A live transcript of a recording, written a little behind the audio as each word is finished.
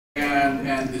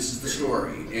and this is the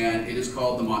story, and it is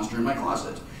called The Monster in My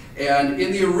Closet. And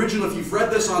in the original, if you've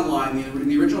read this online, in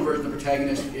the original version, the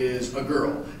protagonist is a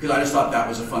girl, because I just thought that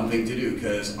was a fun thing to do,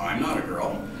 because I'm not a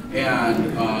girl,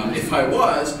 and if I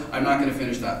was, I'm not going to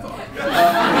finish that thought.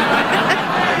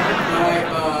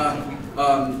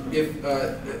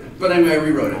 But anyway, I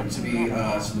rewrote it to be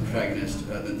so the protagonist,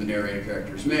 the narrator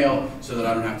character is male, so that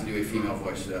I don't have to do a female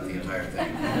voice throughout the entire thing.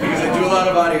 Because I do a lot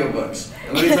of audiobooks.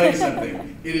 And let me tell you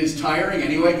something, it is tiring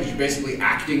anyway, because you're basically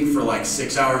acting for like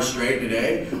 6 hours straight a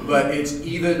day, but it's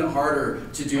even harder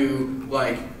to do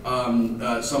like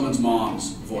someone's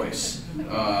mom's voice.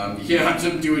 Yeah,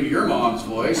 I'm doing your mom's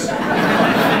voice.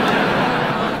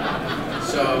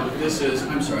 So this is,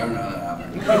 I'm sorry, I don't know how that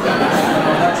happened. No,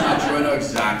 that's not true, I know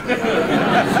exactly how that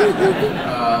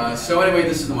happened. So anyway,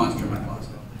 this is the monster in my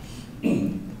closet.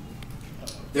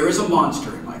 There is a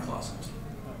monster in my closet.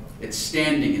 It's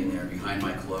standing in there behind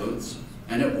my clothes,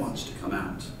 and it wants to come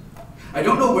out. I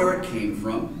don't know where it came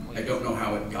from, I don't know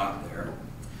how it got there,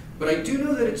 but I do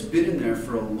know that it's been in there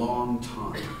for a long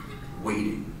time,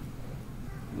 waiting.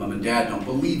 Mom and Dad don't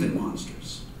believe in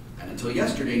monsters, and until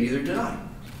yesterday, neither did I.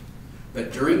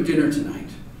 But during dinner tonight,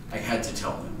 I had to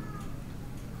tell them.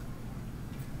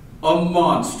 A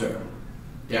monster,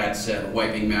 Dad said,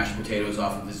 wiping mashed potatoes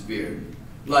off of his beard.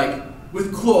 Like,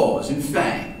 with claws and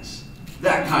fangs.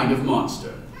 That kind of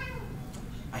monster.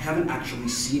 I haven't actually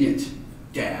seen it,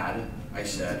 Dad, I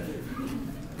said.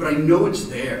 But I know it's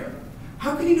there.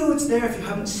 How can you know it's there if you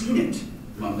haven't seen it?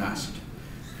 Mom asked.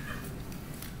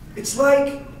 It's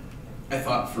like, I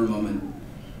thought for a moment,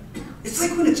 it's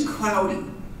like when it's cloudy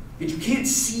and you can't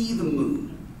see the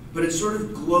moon, but it sort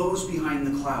of glows behind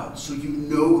the clouds, so you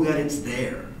know that it's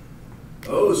there.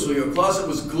 Oh, so your closet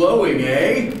was glowing,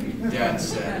 eh? Dad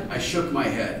said. I shook my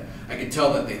head. I could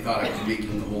tell that they thought I was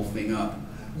making the whole thing up.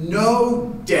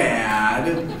 No,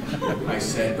 Dad, I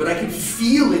said, but I can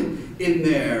feel it in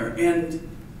there, and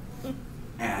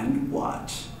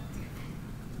what?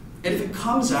 And if it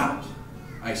comes out,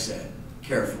 I said,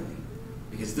 carefully,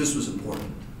 because this was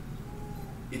important,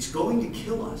 it's going to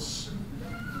kill us.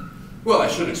 Well, I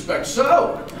should expect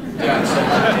so, Dad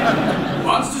said.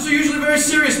 Monsters are usually very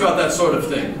serious about that sort of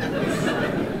thing.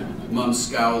 Mom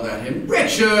scowled at him.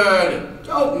 Richard,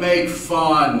 don't make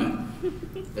fun.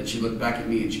 Then she looked back at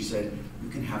me and she said, you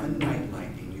can have a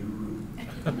nightlight in your room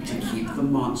to keep the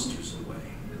monsters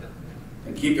away.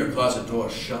 And keep your closet door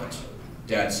shut,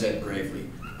 Dad said gravely.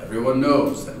 Everyone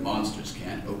knows that monsters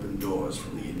can't open doors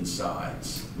from the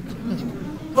insides.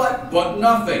 But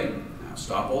nothing. Now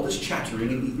stop all this chattering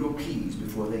and eat your peas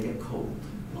before they get cold,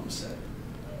 Mom said.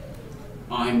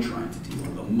 I'm trying to deal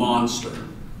with a monster,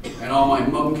 and all my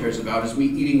mom cares about is me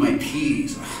eating my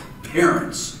peas.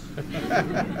 Parents.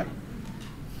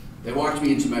 They walked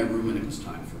me into my room and it was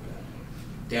time for bed.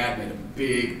 Dad made a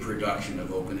big production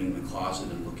of opening the closet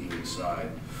and looking inside.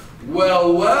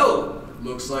 Well, well,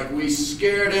 looks like we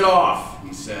scared it off,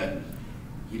 he said.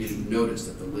 He didn't notice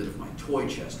that the lid of my toy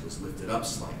chest was lifted up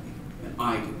slightly, and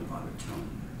I didn't bother telling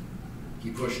him.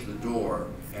 He pushed the door,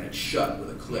 and it shut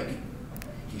with a click.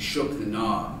 He shook the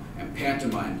knob and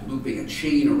pantomimed looping a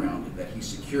chain around it that he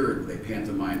secured with a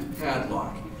pantomimed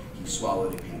padlock. He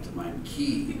swallowed a pantomimed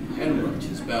key and rubbed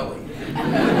his belly.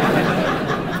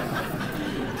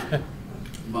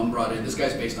 Mom brought in, this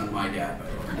guy's based on my dad, by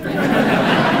the way.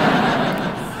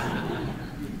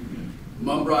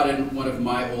 Mom brought in one of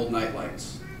my old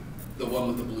nightlights, the one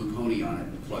with the blue pony on it,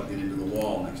 and plugged it into the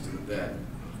wall next to the bed.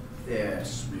 There,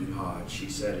 sweetheart, she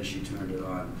said as she turned it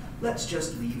on. Let's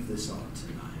just leave this on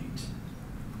tonight.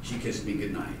 She kissed me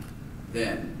goodnight.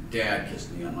 Then, Dad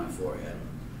kissed me on my forehead.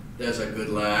 There's a good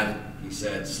lad, he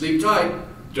said. Sleep tight.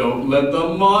 Don't let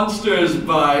the monsters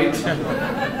bite.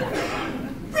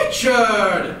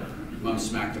 Richard! Mom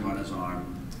smacked him on his arm.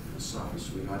 Sorry,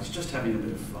 sweetheart, he's just having a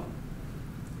bit of fun.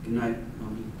 Good night,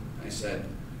 Mommy, I said.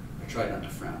 I tried not to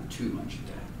frown too much at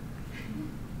Dad.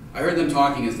 I heard them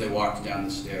talking as they walked down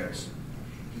the stairs.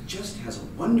 He just has a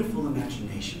wonderful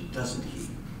imagination, doesn't he?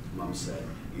 Mom said.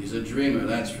 He's a dreamer,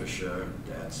 that's for sure,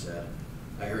 Dad said.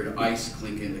 I heard ice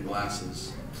clink into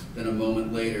glasses. Then a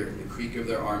moment later, the creak of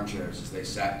their armchairs as they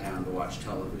sat down to watch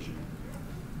television.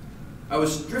 I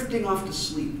was drifting off to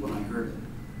sleep when I heard it.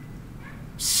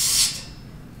 Psst!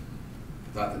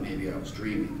 I thought that maybe I was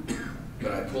dreaming,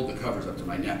 but I pulled the covers up to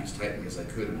my neck as tightly as I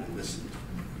could and I listened.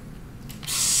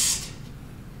 Psst!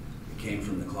 It came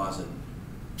from the closet.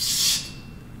 Psst!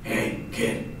 Hey,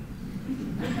 kid.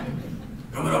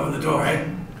 Coming open the door, eh?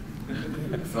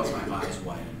 I felt my eyes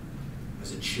widen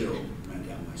as a chill ran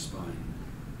down my spine.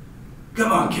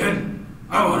 Come on, kid.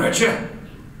 I won't hurt you.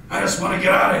 I just want to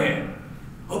get out of here.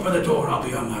 Open the door and I'll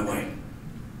be on my way.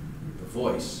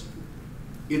 voice,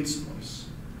 its voice,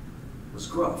 was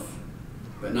gruff,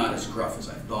 but not as gruff as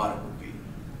I thought it would be.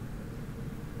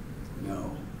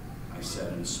 "No," I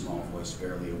said in a small voice,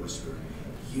 barely a whisper.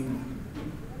 You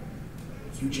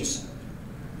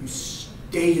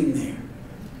stay in there."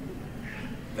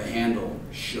 The handle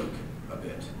shook a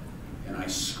bit, and I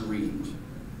screamed.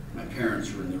 My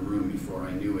parents were in the room before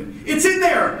I knew it. "It's in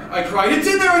there!" I cried. "It's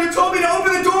in there, and it told me to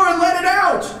open the door and let it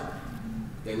out!"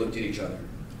 They looked at each other.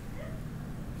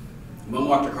 Mom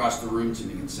walked across the room to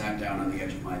me and sat down on the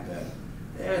edge of my bed.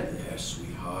 There,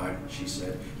 sweetheart," she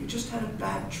said. "You just had a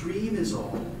bad dream is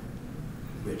all.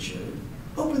 Richard,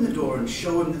 open the door and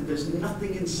show him that there's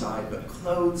nothing inside but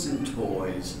clothes and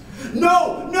toys."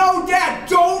 "No, no, Dad,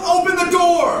 don't open the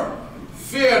door!"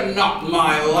 "Fear not,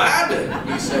 my lad,"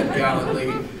 he said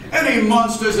gallantly. "Any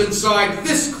monsters inside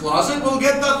this closet will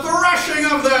get the thrashing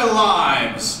of their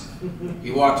lives."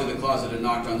 He walked to the closet and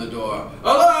knocked on the door.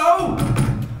 "Hello?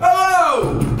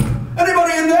 Hello?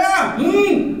 Anybody in there?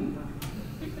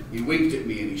 He winked at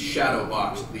me and he shadow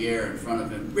boxed the air in front of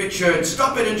him. "Richard,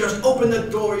 stop it and just open the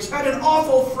door. He's had an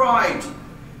awful fright."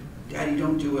 "Daddy,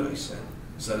 don't do it," I said,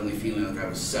 suddenly feeling like I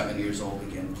was 7 years old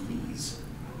again. "Please."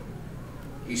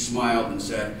 He smiled and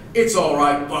said, "It's all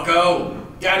right, bucko.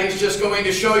 Daddy's just going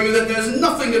to show you that there's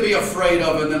nothing to be afraid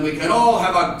of, and then we can all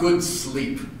have a good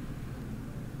sleep."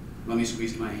 Mummy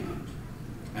squeezed my hand.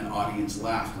 An audience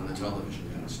laughed on the television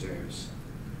downstairs.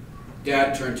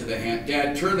 Dad turned the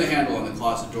handle on the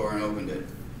closet door and opened it.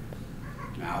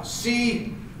 "Now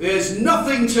see, there's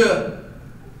nothing to..."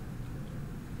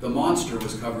 The monster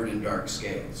was covered in dark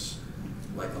scales,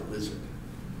 like a lizard.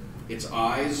 Its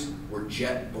eyes were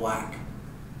jet black.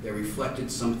 They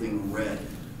reflected something red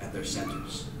at their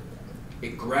centers.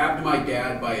 It grabbed my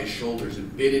dad by his shoulders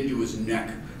and bit into his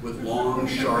neck with long,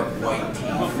 sharp white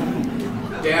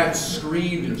teeth. Dad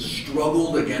screamed and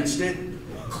struggled against it.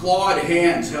 Clawed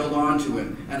hands held onto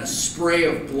him, and a spray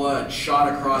of blood shot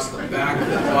across the back of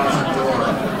the closet door,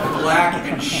 black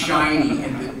and shiny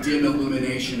in the dim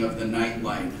illumination of the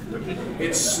nightlight.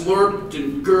 It slurped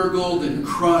and gurgled and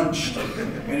crunched,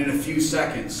 and in a few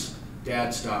seconds,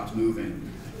 Dad stopped moving.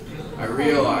 I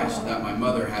realized that my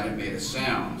mother hadn't made a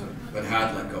sound, but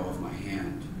had let go of my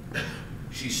hand.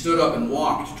 She stood up and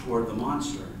walked toward the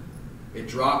monster. It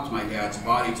dropped my dad's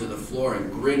body to the floor and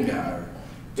grinned at her.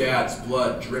 Dad's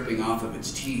blood dripping off of its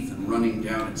teeth and running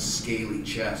down its scaly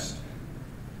chest.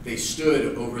 They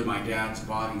stood over my dad's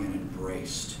body and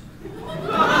embraced.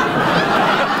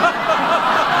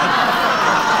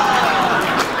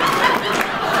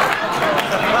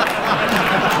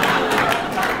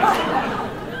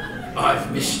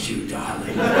 "I've missed you,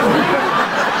 darling."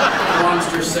 The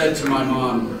monster said to my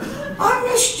mom, "I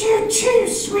missed you too,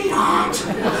 sweetheart." She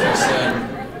said,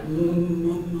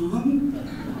 "Mom,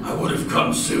 I would have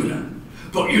come sooner,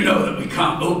 but you know that we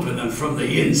can't open them from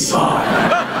the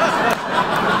inside."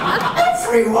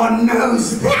 "Everyone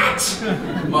knows that,"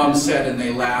 Mom said, and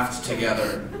they laughed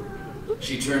together.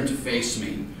 She turned to face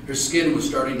me. Her skin was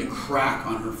starting to crack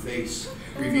on her face,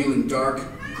 revealing dark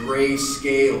gray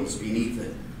scales beneath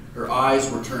it. Her eyes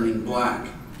were turning black,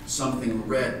 something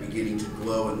red beginning to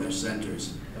glow in their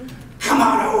centers. "Come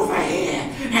on over here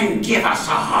and give us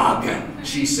a hug,"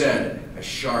 she said, as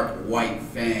sharp white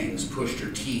fangs pushed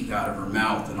her teeth out of her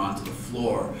mouth and onto the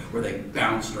floor, where they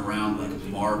bounced around like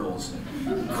marbles.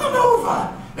 "Come over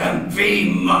and be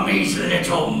Mummy's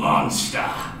little monster."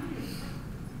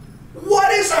 "What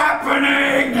is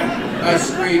happening?" I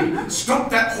screamed. "Stop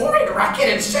that horrid racket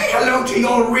and say hello to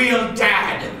your real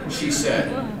dad," she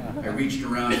said. I reached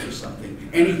around for something,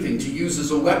 anything to use as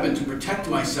a weapon to protect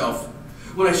myself.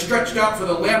 When I stretched out for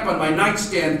the lamp on my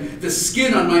nightstand, the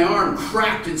skin on my arm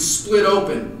cracked and split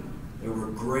open. There were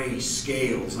gray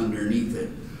scales underneath it.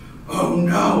 "Oh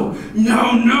no,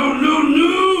 no, no, no,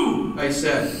 no," I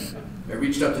said. I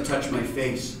reached up to touch my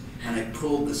face, and I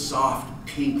pulled the soft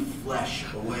pink flesh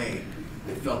away.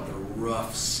 I felt the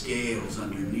rough scales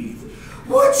underneath.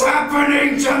 "What's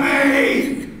happening to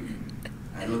me?"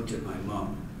 I looked at my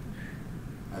mom.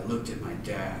 I looked at my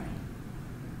dad.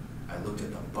 I looked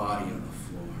at the body on the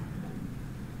floor.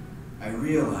 I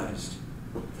realized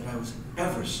that I was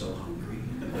ever so hungry.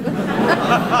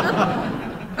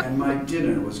 And my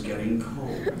dinner was getting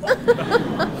cold.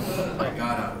 I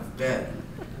got out of bed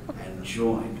and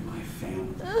joined my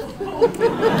family.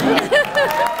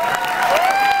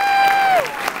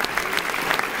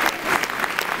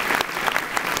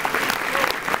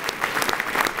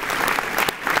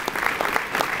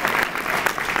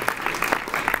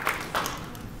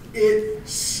 It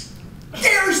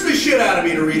scares the shit out of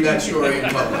me to read that story in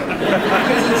public.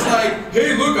 It's like,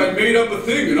 hey, look, I made up a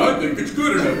thing and I think it's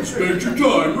good enough. Spend your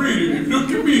time reading it. Look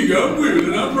at me, I'm Will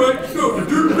and I'm writing up.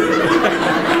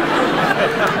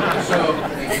 So,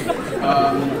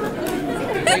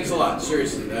 thanks a lot,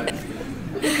 seriously.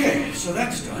 Okay, so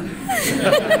that's done. So,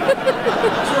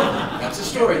 that's a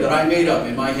story that I made up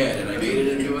in my head and I made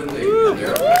it into a thing.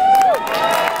 There.